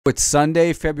It's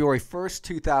Sunday, February 1st,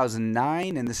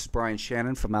 2009, and this is Brian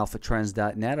Shannon from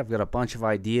alphatrends.net. I've got a bunch of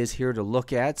ideas here to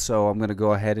look at, so I'm going to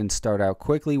go ahead and start out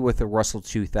quickly with the Russell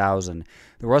 2000.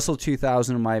 The Russell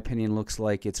 2000, in my opinion, looks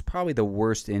like it's probably the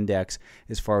worst index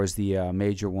as far as the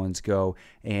major ones go,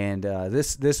 and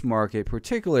this market,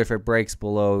 particularly if it breaks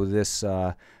below this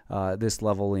this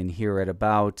level in here at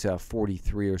about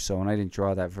 43 or so, and I didn't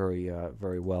draw that very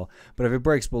well. But if it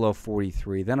breaks below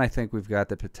 43, then I think we've got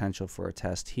the potential for a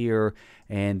test here,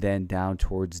 and then down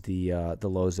towards the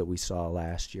lows that we saw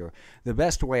last year. The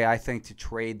best way I think to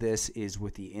trade this is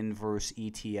with the inverse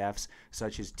ETFs,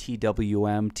 such as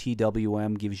TWM.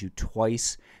 TWM gives you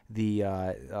twice the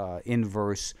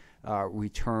inverse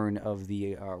return of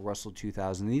the Russell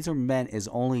 2000. These are meant as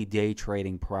only day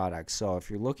trading products. So if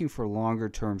you're looking for longer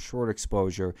term short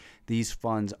exposure, these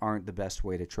funds aren't the best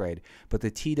way to trade. But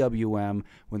the TWM,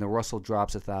 when the Russell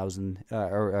drops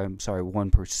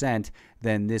 1%,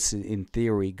 then this in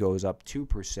theory goes up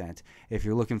 2%. If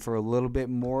you're looking for a little bit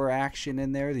more action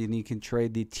in there, then you can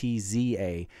trade the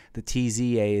TZA. The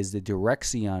TZA is the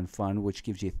Direxion fund, which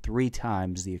gives you 3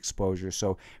 times the exposure.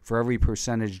 So for every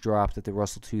percentage drop that the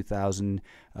Russell 2000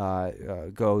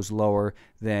 goes lower,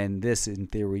 then this in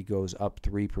theory goes up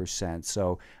 3%.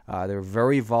 So they're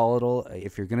very volatile.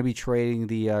 If you're going to be trading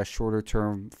the shorter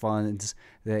term funds,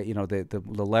 the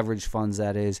leveraged funds,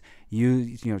 that is,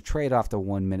 you trade off the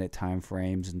 1 minute time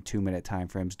frames and 2 minute time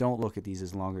frames. Don't look at these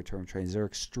as longer term trades. They're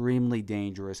extremely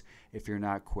dangerous if you're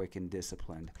not quick and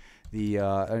disciplined.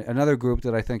 Another group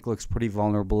that I think looks pretty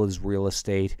vulnerable is real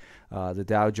estate. The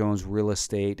Dow Jones Real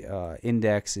Estate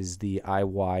Index is the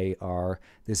IYR.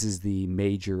 This is the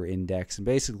major index, and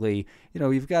basically,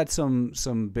 you've got some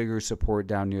bigger support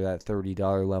down near that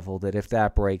 $30 level. That if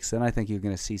that breaks, then I think you're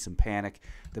going to see some panic.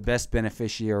 The best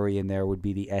beneficiary in there would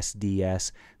be the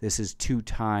SDS. This is 2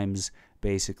 times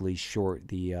basically short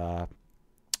the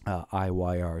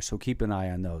IYR. So keep an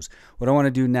eye on those. What I want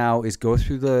to do now is go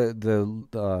through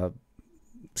the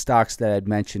stocks that I'd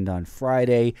mentioned on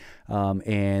Friday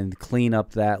and clean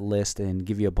up that list and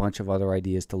give you a bunch of other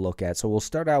ideas to look at. So we'll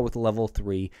start out with level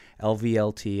 3,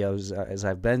 LVLT. As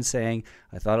I've been saying,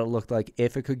 I thought it looked like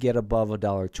if it could get above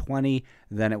 $1.20,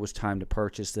 then it was time to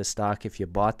purchase this stock. If you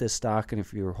bought this stock and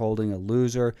if you're holding a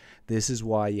loser, this is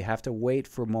why you have to wait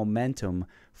for momentum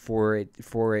for a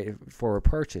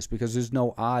purchase, because there's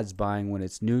no odds buying when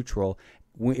it's neutral,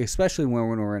 especially when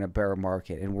we're in a bear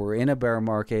market. And we're in a bear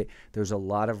market, there's a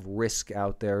lot of risk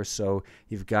out there, so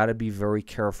you've got to be very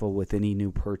careful with any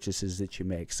new purchases that you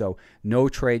make. So no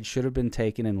trade should have been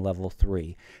taken in level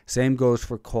 3. Same goes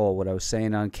for coal. What I was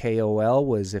saying on KOL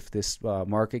was if this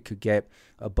market could get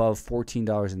above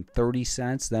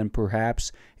 $14.30, then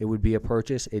perhaps it would be a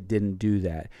purchase. It didn't do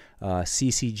that.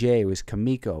 CCJ was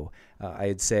Cameco. I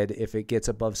had said if it gets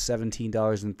above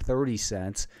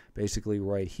 $17.30, basically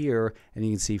right here, and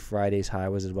you can see Friday's high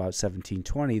was at about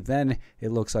 $17.20, then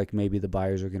it looks like maybe the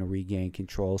buyers are going to regain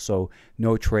control, so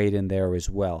no trade in there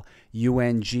as well.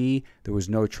 UNG, there was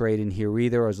no trade in here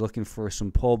either. I was looking for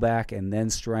some pullback and then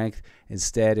strength.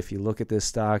 Instead, if you look at this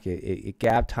stock, it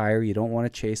gapped higher. You don't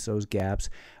want to chase those gaps.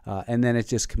 And then it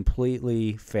just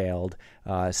completely failed,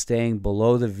 staying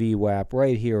below the VWAP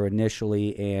right here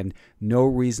initially, and no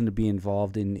reason to be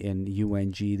involved in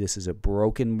UNG. This is a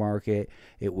broken market.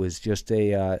 It was just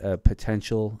a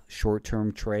potential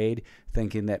short-term trade,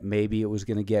 thinking that maybe it was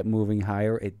going to get moving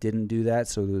higher. It didn't do that,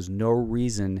 so there was no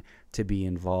reason to be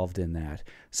involved in that.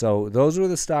 So those were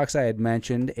the stocks I had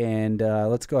mentioned, and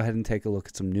let's go ahead and take a look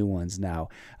at some new ones now.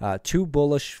 2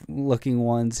 bullish-looking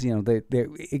ones.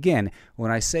 Again,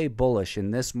 when I say bullish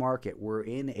in this market, we're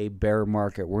in a bear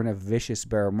market. We're in a vicious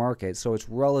bear market, so it's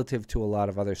relative to a lot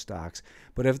of other stocks.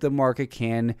 But if the market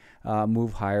can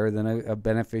move higher, then a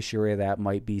beneficiary of that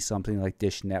might be something like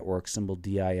Dish Network, symbol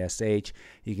DISH.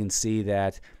 You can see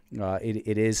that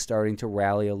it is starting to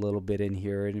rally a little bit in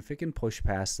here, and if it can push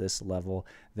past this level,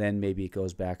 then maybe it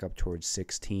goes back up towards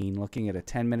 16. Looking at a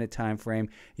 10-minute time frame,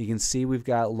 you can see we've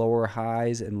got lower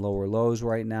highs and lower lows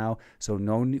right now, so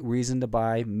no reason to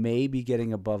buy. Maybe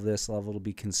getting above this level to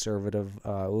be conservative,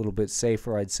 a little bit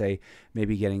safer, I'd say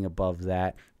maybe getting above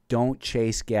that. Don't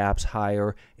chase gaps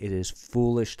higher. It is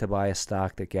foolish to buy a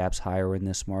stock that gaps higher in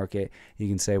this market. You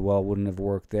can say, well, it wouldn't have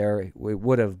worked there. It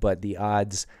would have, but the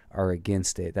odds are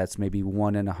against it. That's maybe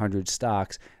 1 in 100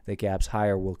 stocks that gaps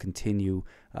higher will continue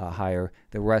higher.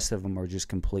 The rest of them are just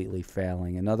completely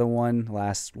failing. Another one,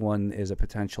 last one, is a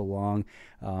potential long.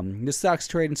 This stock's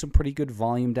trading some pretty good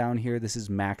volume down here. This is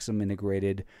Maxim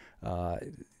Integrated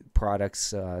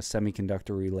products,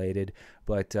 semiconductor related.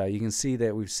 But you can see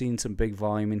that we've seen some big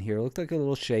volume in here. It looked like a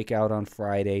little shakeout on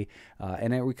Friday,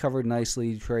 and it recovered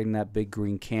nicely, trading that big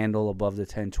green candle above the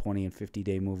 10, 20, and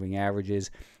 50-day moving averages.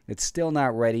 It's still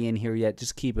not ready in here yet.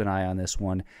 Just keep an eye on this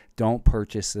one. Don't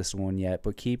purchase this one yet,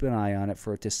 but keep an eye on it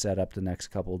for it to set up the next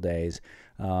couple days.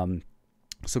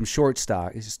 Some short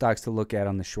stocks to look at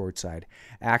on the short side.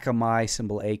 Akamai,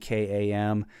 symbol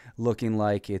AKAM, looking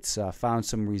like it's found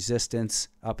some resistance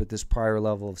up at this prior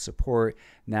level of support.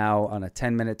 Now on a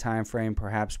 10-minute time frame,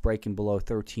 perhaps breaking below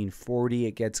 1340,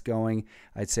 it gets going.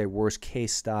 I'd say worst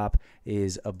case stop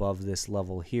is above this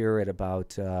level here at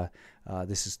about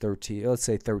this is 13. Let's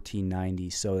say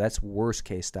 1390. So that's worst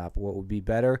case stop. What would be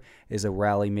better is a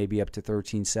rally maybe up to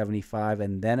 1375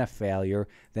 and then a failure.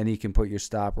 Then you can put your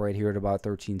stop right here at about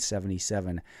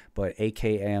 1377. But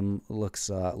AKM looks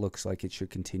like it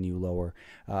should continue lower.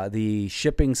 The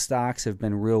shipping stocks have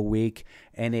been real weak.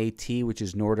 NAT, which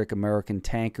is Nordic American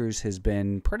Tankers, has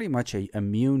been pretty much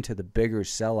immune to the bigger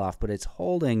sell-off, but it's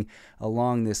holding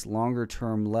along this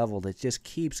longer-term level that just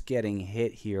keeps getting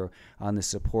hit here on the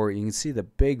support. You can see the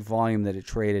big volume that it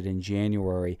traded in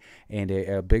January and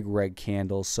a big red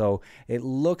candle. So it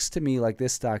looks to me like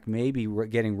this stock may be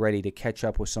getting ready to catch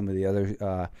up with some of the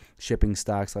other shipping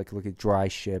stocks, like look at Dry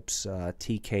Ships,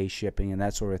 TK Shipping, and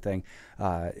that sort of thing.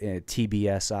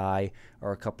 TBSI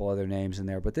or a couple other names in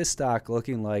there. But this stock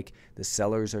looking like the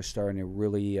sellers are starting to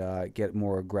really get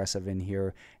more aggressive in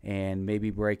here, and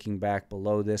maybe breaking back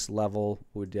below this level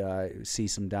would see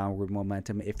some downward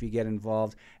momentum. If you get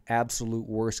involved, absolute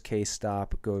worst case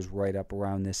stop goes right up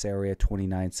around this area,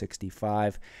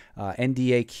 29.65.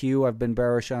 NDAQ, I've been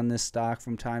bearish on this stock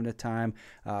from time to time.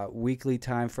 Weekly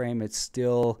time frame, it's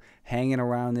still hanging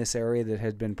around this area that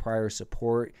had been prior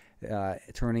support.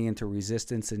 Turning into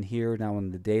resistance in here. Now on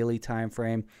the daily time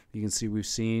frame, you can see we've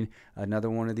seen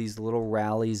another one of these little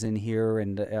rallies in here,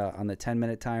 and on the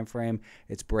 10-minute time frame,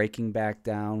 it's breaking back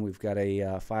down. We've got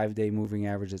a 5-day moving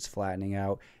average that's flattening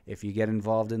out. If you get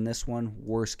involved in this one,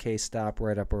 worst case stop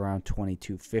right up around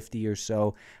 22.50 or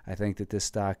so. I think that this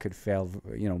stock could fail,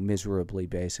 miserably,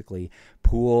 basically.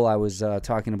 Pool, I was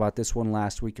talking about this one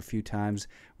last week a few times.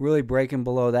 Really breaking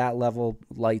below that level,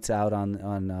 lights out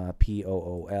on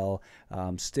POOL.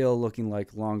 Still looking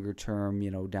like longer term,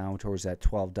 down towards that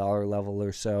 $12 level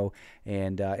or so.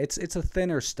 And it's a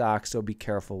thinner stock, so be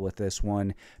careful with this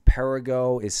one.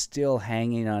 Perrigo is still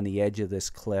hanging on the edge of this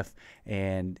cliff,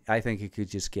 and I think it could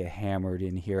just get hammered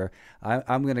in here.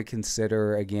 I'm going to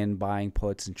consider, again, buying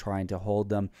puts and trying to hold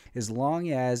them, as long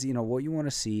as, what you want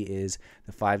to see is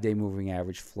the 5-day moving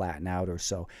average flatten out or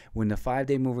so. When the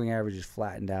 5-day moving average is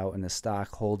flattened out and the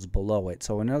stock holds below it.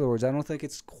 So in other words, I don't think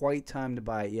it's quite time to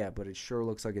buy it yet, but it sure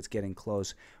looks like it's getting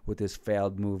close with this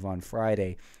failed move on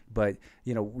Friday. But,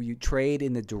 you trade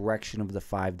in the direction of the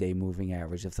 5-day moving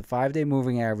average. If the 5-day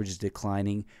moving average is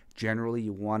declining, generally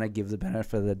you want to give the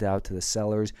benefit of the doubt to the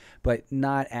sellers, but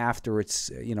not after it's,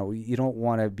 you don't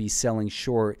want to be selling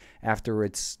short after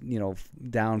it's,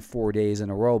 down 4 days in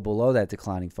a row below that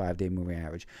declining 5-day moving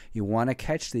average. You want to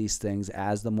catch these things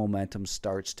as the momentum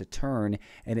starts to turn,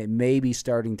 and it may be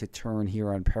starting to turn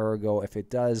here on Perrigo. If it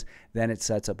does, then it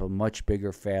sets up a much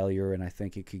bigger failure, and I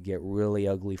think it could get really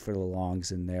ugly for the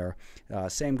longs in there.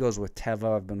 Same goes with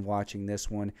Teva. I've been watching this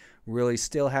one. Really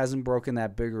still hasn't broken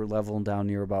that bigger level down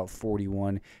near about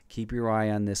 41. Keep your eye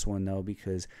on this one, though,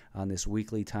 because on this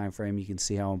weekly time frame, you can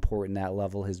see how important that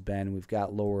level has been. We've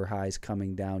got lower highs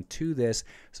coming down to this,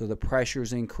 so the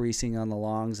pressure's increasing on the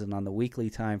longs, and on the weekly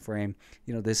time frame,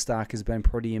 this stock has been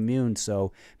pretty immune,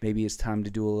 so maybe it's time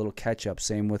to do a little catch-up.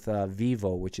 Same with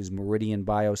Vivo, which is Meridian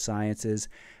Biosciences.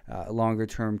 Longer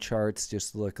term charts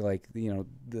just look like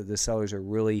the sellers are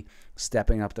really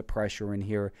stepping up the pressure in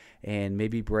here and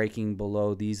maybe breaking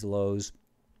below these lows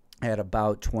at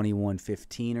about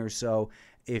 21.15 or so.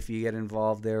 If you get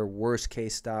involved there, worst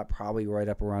case stop probably right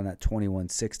up around that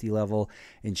 21.60 level.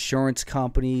 Insurance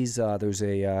companies, there's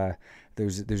an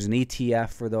ETF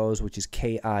for those, which is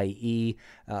KIE.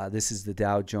 This is the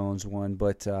Dow Jones one,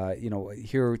 but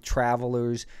here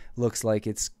Travelers looks like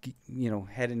it's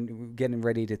getting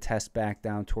ready to test back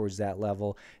down towards that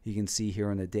level. You can see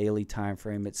here in the daily time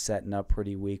frame, it's setting up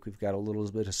pretty weak. We've got a little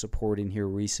bit of support in here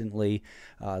recently.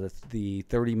 The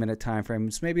 30-minute time frame,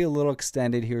 it's maybe a little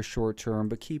extended here short term,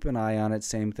 but keep an eye on it.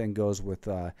 Same thing goes with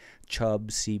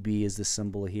Chubb. CB is the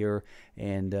symbol here,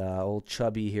 and old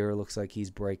Chubby here looks like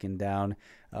he's breaking down.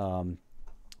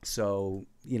 So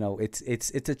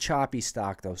it's a choppy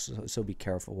stock though, so be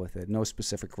careful with it. No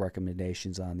specific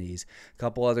recommendations on these. A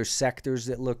couple other sectors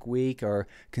that look weak are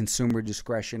consumer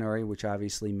discretionary, which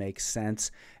obviously makes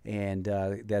sense, and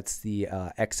that's the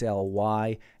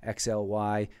XLY.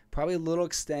 XLY probably a little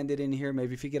extended in here.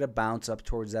 Maybe if you get a bounce up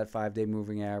towards that 5-day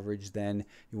moving average, then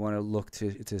you want to look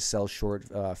to sell short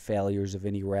failures of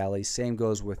any rallies. Same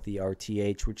goes with the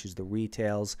RTH, which is the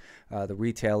retails. The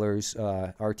retailers,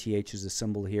 RTH is the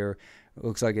symbol here. It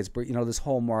looks like it's, this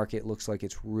whole market looks like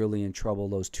it's really in trouble.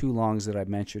 Those two longs that I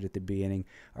mentioned at the beginning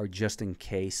are just in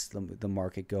case the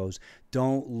market goes.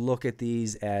 Don't look at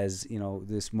these as,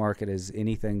 this market as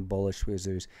anything bullish, because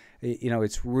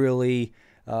it's really,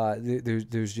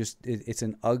 there's just, it's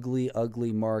an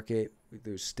ugly market.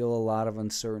 There's still a lot of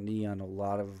uncertainty on a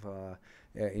lot of,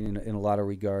 in a lot of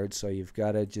regards. So you've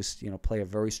got to just, play a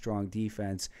very strong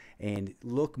defense and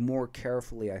look more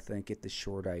carefully, I think, at the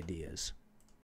short ideas.